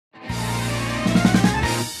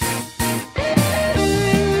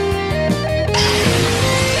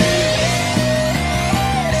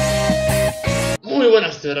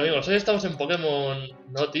vestidos, amigos. Hoy estamos en Pokémon...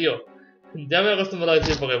 No, tío. Ya me he acostumbrado a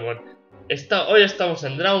decir Pokémon. Hoy estamos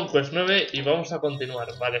en Dragon Quest 9 y vamos a continuar.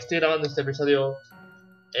 Vale, estoy grabando este episodio...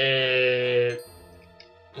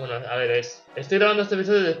 Bueno, a ver, estoy grabando este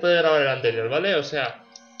episodio después de grabar el anterior, ¿vale? O sea...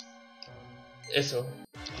 Eso.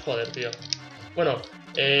 Joder, tío. Bueno,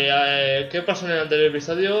 ¿qué pasó en el anterior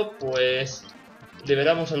episodio? Pues...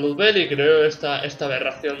 liberamos a Luzbel y creó esta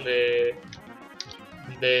aberración de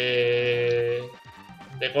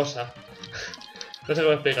cosa. No sé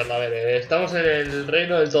cómo explicarlo. A ver, estamos en el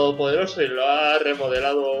reino del Todopoderoso y lo ha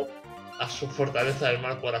remodelado a su fortaleza del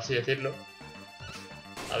mal, por así decirlo.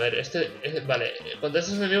 A ver, vale, contra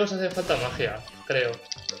estos enemigos hace falta magia, creo.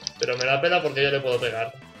 Pero me la pela porque yo le puedo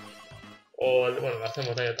pegar. O, bueno, le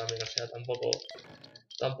hacemos daño también, o sea, tampoco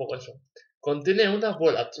eso. Contiene una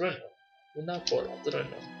bola trueno. Una bola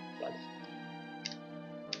trueno, vale.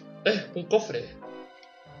 ¡Un cofre!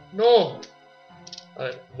 ¡No! A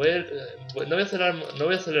ver, no voy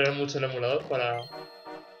a acelerar mucho el emulador para...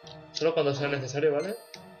 Solo cuando sea necesario, ¿vale?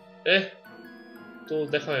 Tú,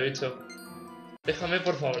 déjame, bicho. Déjame,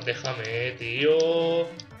 por favor, déjame, tío.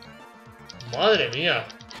 ¡Madre mía!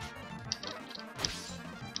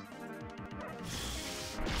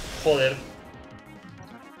 Joder.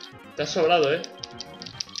 Te has sobrado, A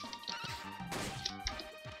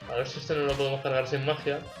ver si este no lo podemos cargar sin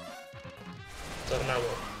magia.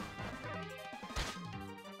 Tornado.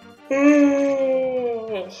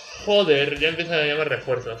 Joder, ya empiezan a llamar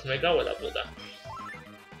refuerzos. Me cago en la puta.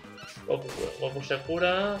 Goku se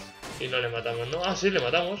cura y no le matamos, ¿no? Ah, sí, le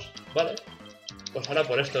matamos. Vale. Pues ahora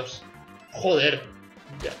por estos. Joder.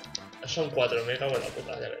 Ya. Son 4, me cago en la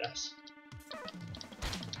puta, ya verás.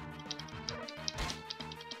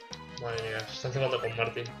 Madre mía, se están cebando con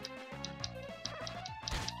Martin.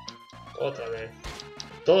 Otra vez.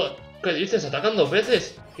 Todo. ¿Qué dices? ¿Atacan 2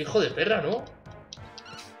 veces? Hijo de perra, ¿no?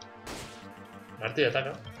 Martín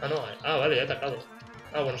ataca. Ah, no. Ah, vale, ya ha atacado.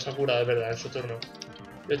 Ah, bueno, se ha curado, es verdad, en su turno.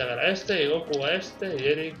 Voy a atacar a este, y Goku a este, y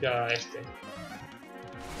Eric a este.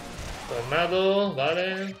 Tornado,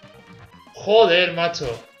 vale. Joder, macho.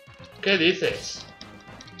 ¿Qué dices?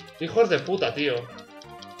 Hijos de puta, tío.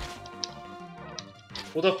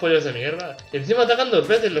 Putos pollos de mierda. Y encima atacan 2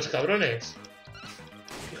 veces los cabrones.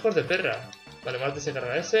 Hijos de perra. Vale, Martín se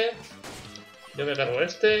carga a ese. Yo me cargo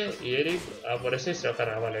este y Eric a por ese y se lo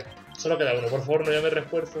carga, vale. Solo queda uno, por favor no llame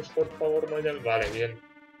refuerzos, por favor no llame... Vale, bien.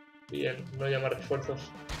 Bien, no llama refuerzos.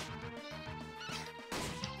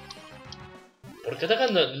 ¿Por qué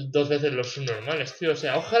atacan 2 veces los subnormales, tío? O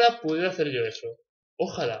sea, ojalá pudiera hacer yo eso.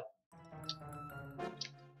 Ojalá.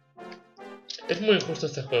 Es muy injusto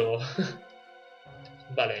este juego.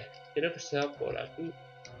 Vale, quiero que sea por aquí.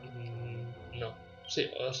 No. Sí,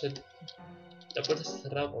 o sea... La puerta está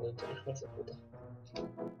cerrada por dentro, hijos de puta.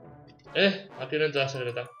 Aquí no entra la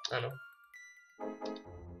secreta. Ah, no.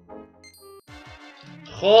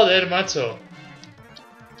 Joder, macho.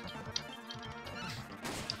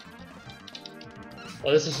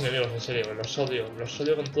 Odio estos enemigos, en serio, los odio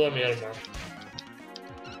con toda mi alma.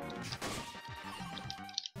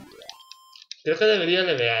 Creo que debería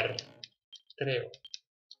levear. Creo.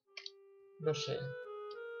 No sé.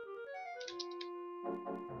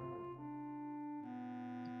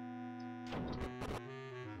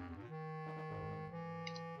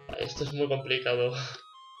 Esto es muy complicado.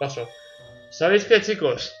 Paso. ¿Sabéis qué,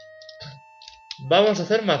 chicos? Vamos a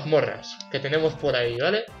hacer mazmorras que tenemos por ahí,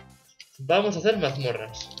 ¿vale? Vamos a hacer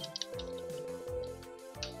mazmorras.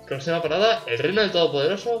 Próxima parada, el reino del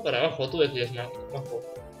Todopoderoso. Para abajo, tú decides, majo.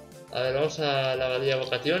 A ver, vamos a la abadía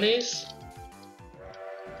Vocationis.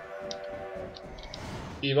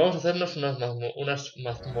 Y vamos a hacernos unas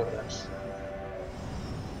mazmorras.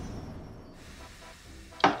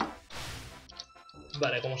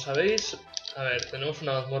 Vale, como sabéis, a ver, tenemos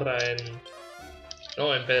una mazmorra en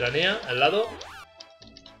Pedranía, al lado,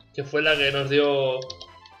 que fue la que nos dio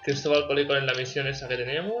Cristóbal Colín en la misión esa que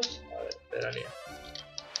teníamos. A ver, Pedranía.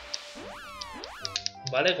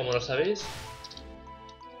 Vale, como lo sabéis.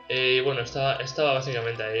 Y bueno, estaba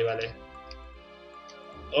básicamente ahí, vale.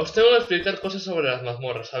 Os tengo que explicar cosas sobre las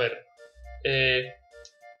mazmorras, a ver.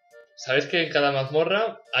 Sabéis que en cada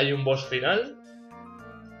mazmorra hay un boss final.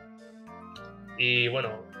 Y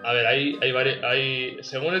bueno, a ver,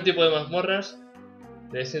 según el tipo de mazmorras,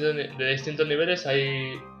 de distintos niveles,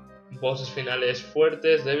 hay bosses finales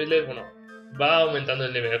fuertes, débiles, bueno, va aumentando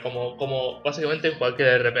el nivel, como básicamente en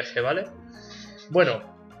cualquier RPG, ¿vale? Bueno,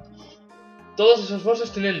 todos esos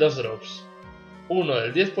bosses tienen 2 drops. Uno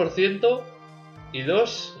del 10% y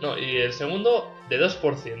el segundo de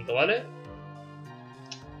 2%, ¿vale?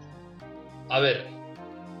 A ver...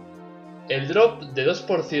 El drop de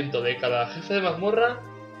 2% de cada jefe de mazmorra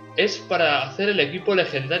es para hacer el equipo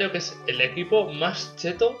legendario, que es el equipo más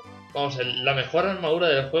cheto. Vamos, la mejor armadura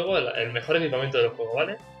del juego, el mejor equipamiento del juego,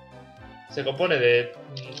 ¿vale? Se compone de...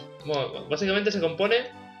 Bueno, básicamente se compone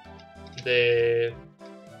de...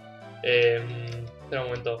 espera un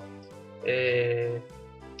momento.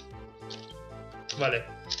 Vale.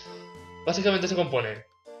 Básicamente se compone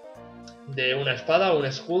de una espada, un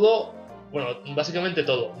escudo... Bueno, básicamente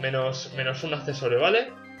todo, menos un accesorio,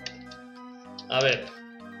 ¿vale? A ver.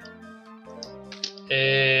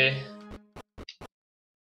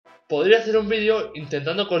 Podría hacer un vídeo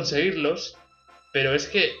intentando conseguirlos, pero es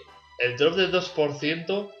que el drop del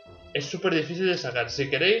 2% es súper difícil de sacar. Si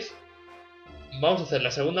queréis, vamos a hacer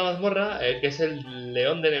la segunda mazmorra, que es el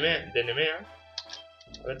león de Nemea.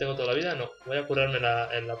 A ver, ¿tengo toda la vida? No, voy a curarme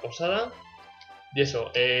en la posada. Y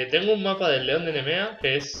eso, tengo un mapa del león de Nemea,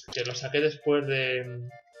 que lo saqué después de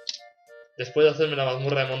hacerme la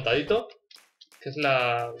mazmorra de montadito, que es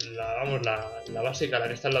la básica, la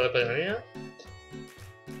que está en la de pedanía.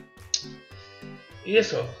 Y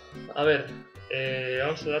eso, a ver,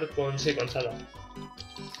 vamos a hablar con Sala.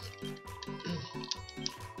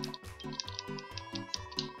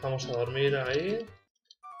 Vamos a dormir ahí.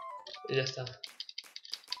 Y ya está.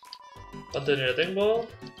 ¿Cuánto dinero tengo?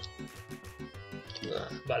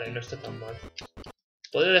 Vale, no está tan mal.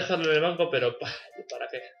 Podría dejarlo en el banco, pero ¿para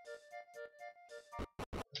qué?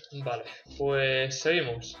 Vale, pues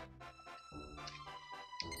seguimos.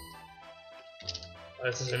 A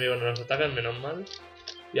ver, estos enemigos no nos atacan, menos mal.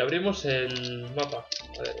 Y abrimos el mapa.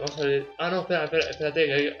 A ver, vamos a ver... Ah, no, espérate,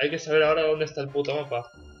 que hay que saber ahora dónde está el puto mapa.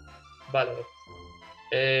 Vale.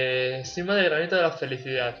 Cima de granito de la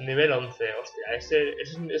felicidad, nivel 11. Hostia,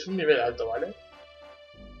 es un nivel alto, ¿vale?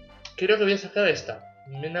 Creo que voy a sacar esta.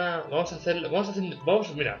 Mira,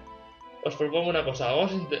 mira, os propongo una cosa.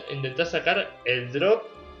 Vamos a intentar sacar el drop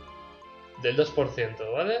del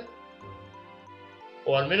 2%, ¿vale?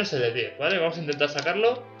 O al menos el de 10, ¿vale? Vamos a intentar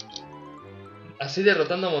sacarlo así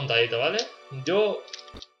derrotando a montadito, ¿vale? Yo,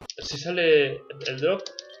 si sale el drop...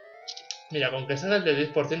 Mira, con que salga el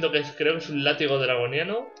del 10%, que creo que es un látigo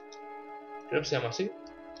dragoniano, creo que se llama así,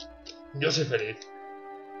 yo soy feliz.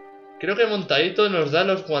 Creo que montadito nos da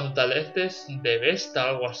los guantaletes de Vesta,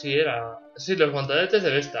 algo así era. Sí, los guantaletes de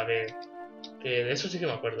Vesta, que de eso sí que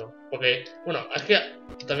me acuerdo. Porque, bueno, es que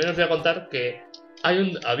también os voy a contar que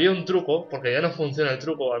había un truco, porque ya no funciona el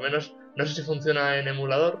truco, o al menos no sé si funciona en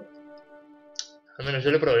emulador. Al menos yo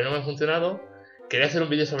lo probé y no me ha funcionado. Quería hacer un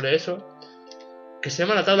vídeo sobre eso, que se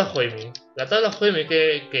llama la tabla Joimi. La tabla Joimi,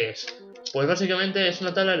 ¿qué es? Pues básicamente es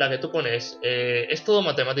una tabla en la que tú pones... es todo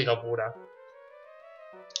matemática pura.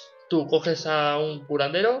 Tú coges a un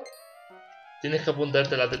curandero, tienes que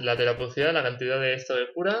apuntarte la terapeuticidad, la cantidad de esto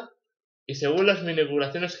de cura, y según las mini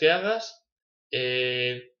curaciones que hagas,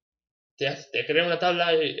 te crea una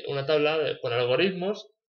tabla con algoritmos,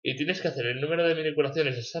 y tienes que hacer el número de mini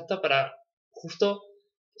curaciones exacta para justo,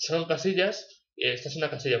 son casillas, y estás en una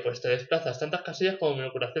casilla, pues te desplazas tantas casillas como mini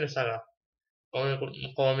curaciones haga.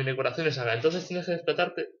 Como mini curaciones haga. Entonces tienes que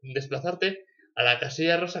desplazarte a la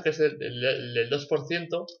casilla rosa, que es del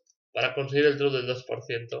 2%, para conseguir el drop del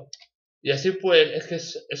 2%. Y así pues,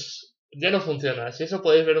 es que ya no funciona. Si eso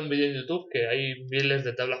podéis ver un vídeo en YouTube, que hay miles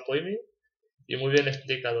de tablas Joimi y muy bien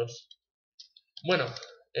explicados. Bueno,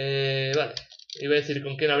 vale. Iba a decir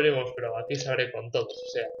con quién abrimos, pero aquí sabré con todos, o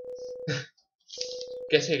sea.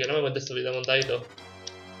 Que sí, que no me cuentes tu vida, montadito.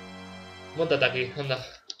 Móntate aquí, anda.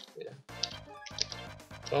 Mira.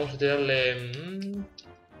 Vamos a tirarle...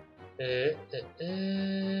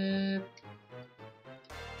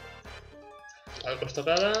 algo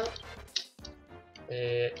estocada.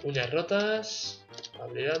 Uñas rotas.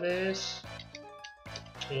 Habilidades.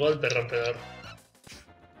 Golpe rompedor.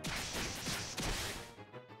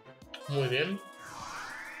 Muy bien.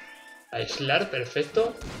 Aislar,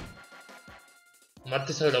 perfecto.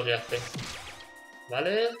 Marte sabe lo que hace.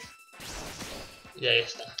 Vale. Y ahí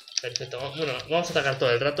está. Perfecto. Bueno, vamos a atacar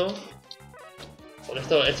todo el rato. Porque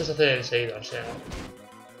esto se hace enseguida, o sea.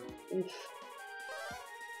 Uf.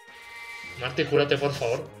 Marty, cúrate, por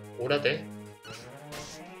favor. Cúrate.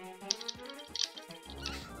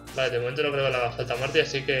 Vale, de momento no creo que le haga falta a Marty,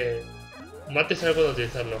 así que... Marty sabe cuándo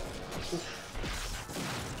utilizarlo. Uf.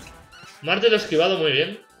 Marty lo ha esquivado muy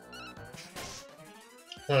bien.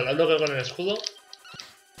 Bueno, la bloqueo con el escudo.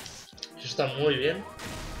 Eso está muy bien.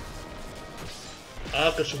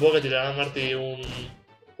 Ah, que supongo que tirará a Marty un...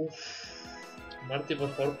 Uff. Marty,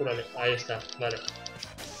 por favor, cúrale. Ahí está, vale.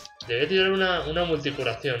 Debería tirar una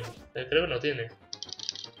multicuración. Creo que no tiene.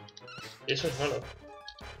 Y eso es malo.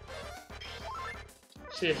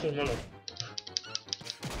 Sí, eso es malo.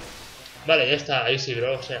 Vale, ya está, ahí sí,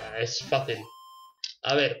 bro. O sea, es fácil.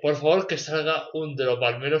 A ver, por favor que salga un drop,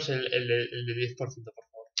 al menos el de 10%, por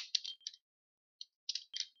favor.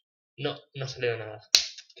 No, no ha salido nada.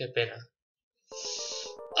 Qué pena.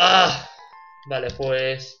 ¡Ah! Vale,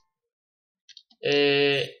 pues...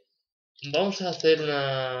 vamos a hacer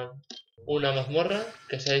una mazmorra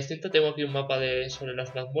que sea distinta. Tengo aquí un mapa sobre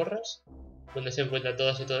las mazmorras, donde se encuentran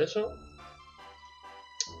todas y todo eso.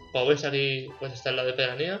 Como veis aquí, pues está en la de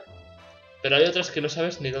pedanía. Pero hay otras que no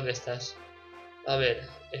sabes ni dónde estás. A ver,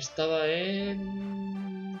 estaba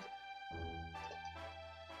en...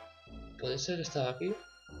 ¿Puede ser que estaba aquí?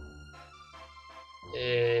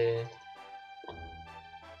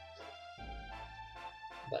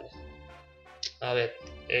 Vale. A ver,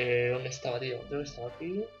 ¿dónde estaba, tío? Creo que estaba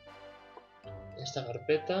aquí. Esta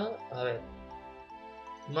carpeta. A ver.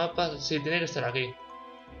 Mapas. Sí, tiene que estar aquí.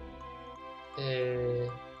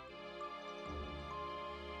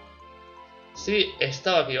 Sí,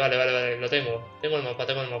 estaba aquí. Vale, vale, vale. Lo tengo. Tengo el mapa,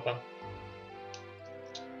 tengo el mapa.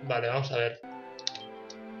 Vale, vamos a ver.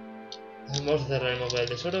 Vamos a cerrar el mapa del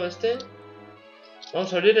tesoro este.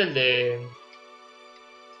 Vamos a abrir el de...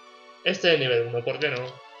 Este de nivel 1, ¿por qué no?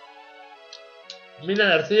 Mina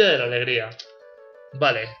de arcilla de la alegría.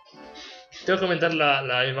 Vale. Tengo que aumentar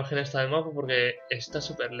la imagen esta del mapa porque está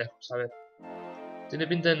súper lejos, a ver. Tiene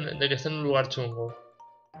pinta de que está en un lugar chungo.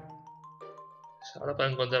 Ahora para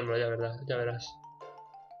encontrarlo, ya, ¿verdad? Ya verás.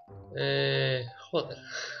 Joder.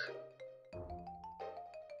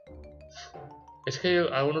 Es que hay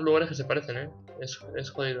algunos lugares que se parecen, ¿eh? Es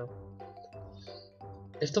jodido.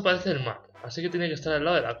 Esto parece el mar, así que tiene que estar al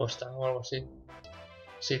lado de la costa o algo así.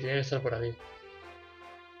 Sí, tiene que estar por aquí.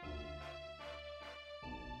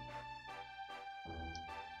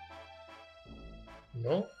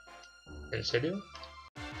 ¿No? ¿En serio?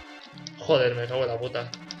 Joder, me cago en la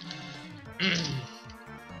puta.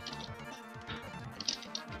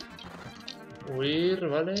 Huir,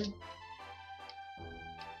 vale.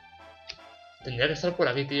 Tendría que estar por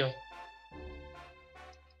aquí, tío.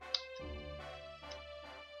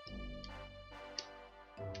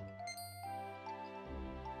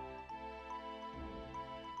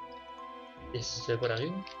 ¿Y si estoy por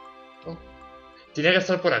aquí? Oh. Tiene que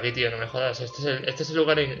estar por aquí, tío, no me jodas. Este es el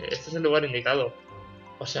lugar indicado.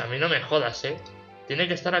 O sea, a mí no me jodas, ¿eh? Tiene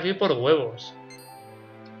que estar aquí por huevos.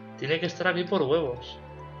 Tiene que estar aquí por huevos.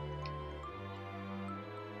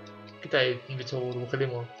 Quita ahí, bicho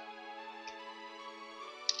burbujelimo.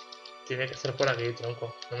 Tiene que estar por aquí,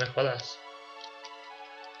 tronco. No me jodas.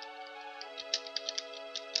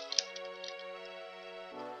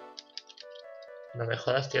 No me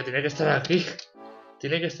jodas, tío. Tiene que estar aquí.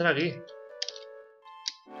 Tiene que estar aquí.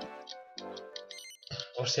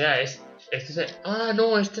 O sea, Ah,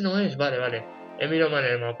 no, este no es. Vale, vale. He mirado mal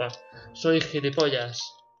el mapa. Soy gilipollas.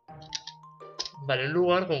 Vale, un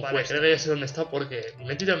lugar con creo que ya sé dónde está porque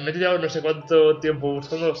me he tirado no sé cuánto tiempo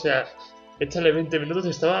buscando. O sea, échale 20 minutos y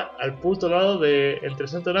estaba al puto lado de entre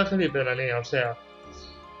Santo Ángel y Pedranía. O sea,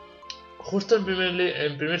 justo en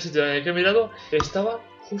primer sitio en el que he mirado estaba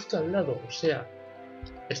justo al lado. O sea,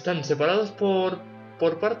 están separados por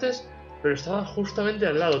partes, pero estaba justamente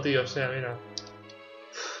al lado, tío. O sea, mira.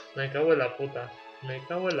 Me cago en la puta. Me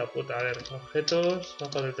cago en la puta. A ver, objetos,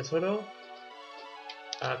 mapa del tesoro.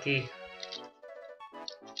 Aquí.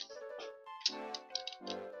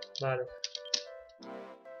 Vale.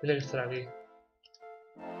 Tiene que estar aquí.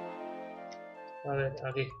 A ver,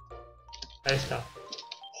 aquí. Ahí está.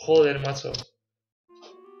 Joder, macho.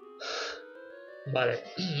 Vale.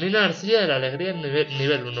 Mina de arcilla de la alegría en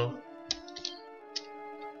nivel 1.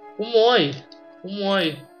 ¡Un Moai! ¡Un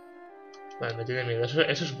Moai! Vale, me tiene miedo. Eso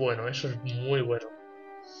es bueno, eso es muy bueno.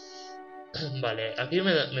 Vale, aquí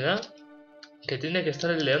me da que tiene que estar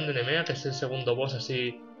el león de Nemea, que es el segundo boss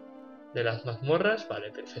así de las mazmorras.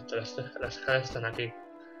 Vale, perfecto, las escalas están aquí.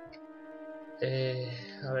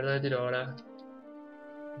 A ver, ¿dónde tiro ahora?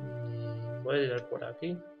 Voy a tirar por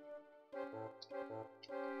aquí.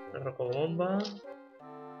 La rocobomba.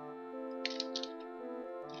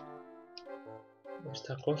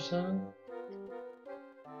 Esta cosa.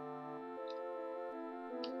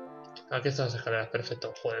 Aquí están las escaleras,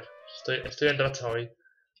 perfecto. Joder, estoy en racha hoy.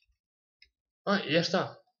 Ah, y ya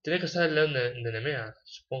está. Tiene que estar el león de Nemea,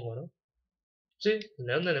 supongo, ¿no? Sí, el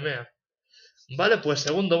león de Nemea. Vale, pues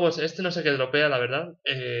segundo boss. Este no sé qué dropea, la verdad.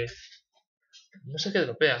 No sé qué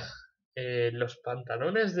dropea. Los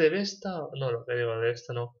pantalones de esta... No, lo que digo de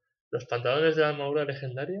esta no. Los pantalones de la armadura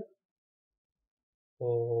legendaria.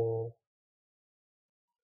 O...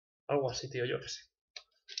 algo así, tío, yo qué sé.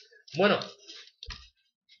 Bueno,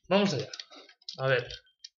 vamos allá. A ver.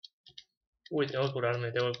 Uy, tengo que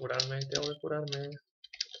curarme, tengo que curarme, tengo que curarme.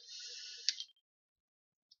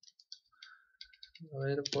 A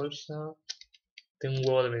ver, bolsa. Tengo un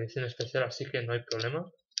huevo de medicina especial, así que no hay problema.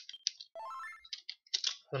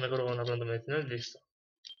 Ahora me curo con una planta medicinal, listo.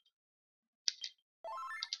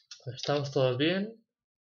 Pues estamos todos bien.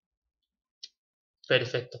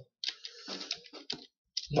 Perfecto.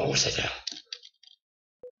 Vamos allá.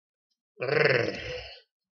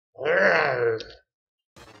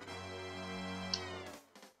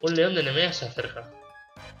 Un león de Nemea se acerca.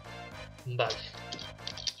 Vale.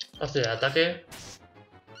 Hace el ataque.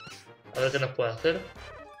 A ver qué nos puede hacer.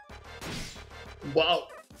 ¡Wow!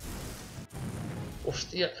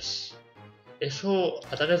 ¡Hostias! Eso,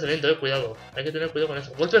 ataques de lento, cuidado. Hay que tener cuidado con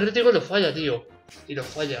eso. Golpe crítico y lo falla, tío. Y lo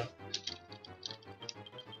falla.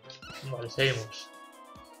 Vale, seguimos.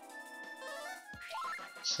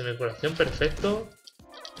 Semicuración perfecto.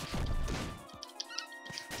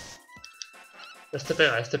 Este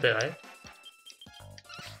pega,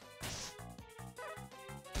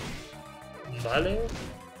 Vale.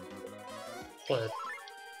 Joder.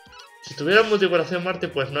 Si tuviera multicuración Marte,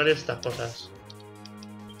 pues no haría estas cosas.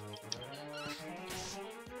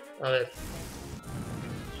 A ver.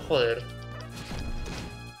 Joder.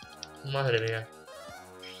 Madre mía.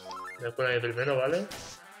 Me cura ahí primero, ¿vale?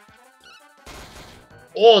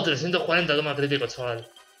 ¡Oh! 340, toma crítico,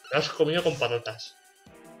 chaval. Me has comido con patatas.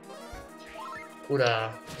 Cura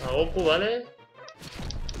a Goku, ¿vale?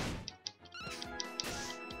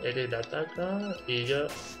 Él le ataca y yo...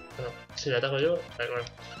 No, si le ataco yo... Bueno.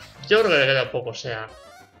 Yo creo que le queda poco, o sea...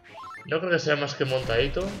 No creo que sea más que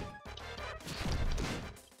montadito.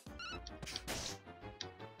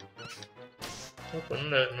 No, pues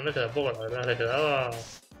no le queda poco, la verdad. Le quedaba...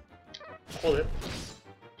 Joder.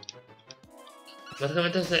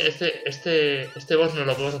 Básicamente este boss no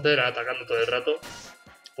lo podemos hacer atacando todo el rato.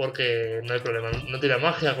 Porque no hay problema. No tira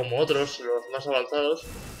magia como otros, los más avanzados.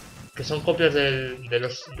 Que son copias de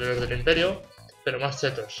los del Imperio, pero más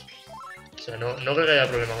chetos. O sea, no creo que haya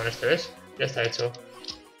problema con este, ¿ves? Ya está hecho.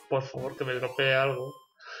 Por favor, que me dropee algo.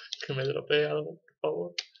 Que me dropee algo, por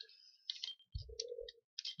favor.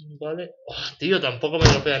 Vale. Oh, tío, tampoco me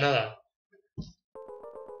dropea nada.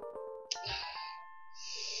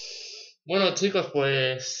 Bueno, chicos,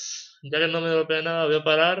 pues... Ya que no me dropea nada, voy a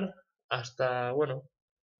parar hasta... Bueno...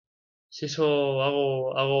 Si eso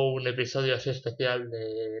hago un episodio así especial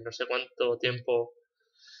de no sé cuánto tiempo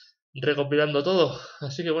recopilando todo.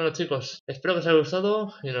 Así que bueno chicos, espero que os haya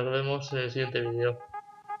gustado y nos vemos en el siguiente vídeo.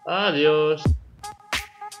 Adiós.